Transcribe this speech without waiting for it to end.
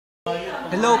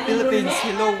Hello Philippines,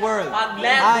 hello world.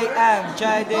 I am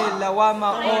Jaidel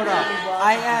Lawama Ora.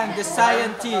 I am the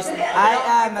scientist. I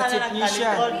am a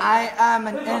technician. I am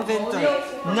an inventor.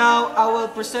 Now I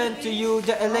will present to you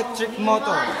the electric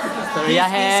motor. This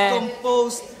is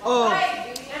composed of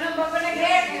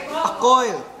a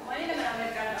coil,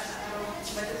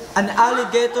 an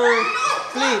alligator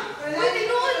clip,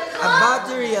 a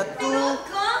battery, a 2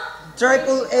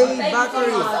 AAA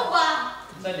battery,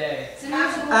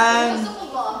 and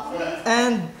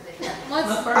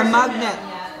a magnet,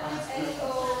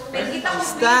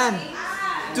 stand,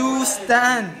 2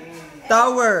 stand,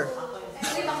 tower.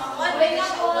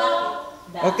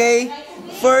 Okay,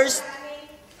 first,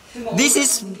 this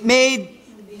is made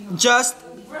just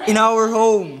in our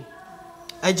home.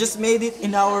 I just made it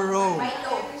in our home.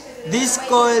 This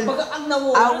coil,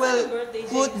 I will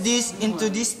put this into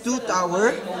this 2 tower,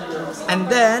 and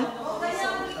then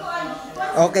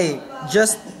okay,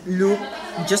 just look,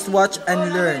 just watch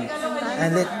and learn,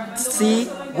 and let's see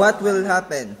what will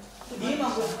happen.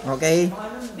 Okay,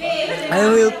 I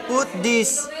will put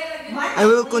this, I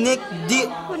will connect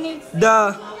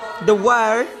the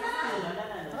wire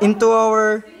into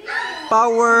our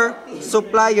power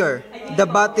supplier, the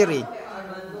battery,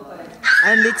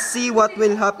 and let's see what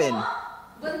will happen.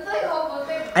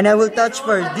 And I will touch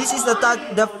first. This is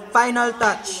the final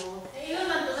touch.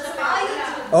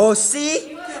 Oh,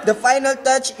 see? The final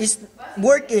touch is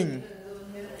working.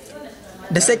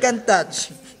 The second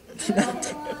touch.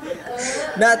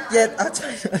 Not yet.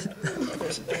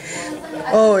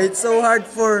 Oh, it's so hard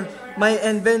for my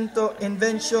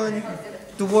invention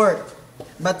to work.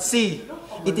 But see,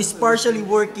 it is partially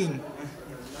working.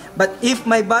 But if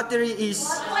my battery is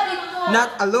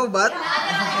not a low bat,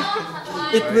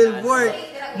 it will work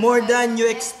more than you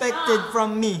expected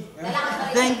from me.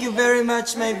 Thank you very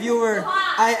much, my viewer.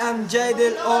 I am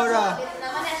Jaidel Ora,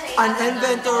 an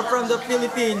inventor from the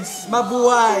Philippines.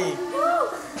 Mabuhay!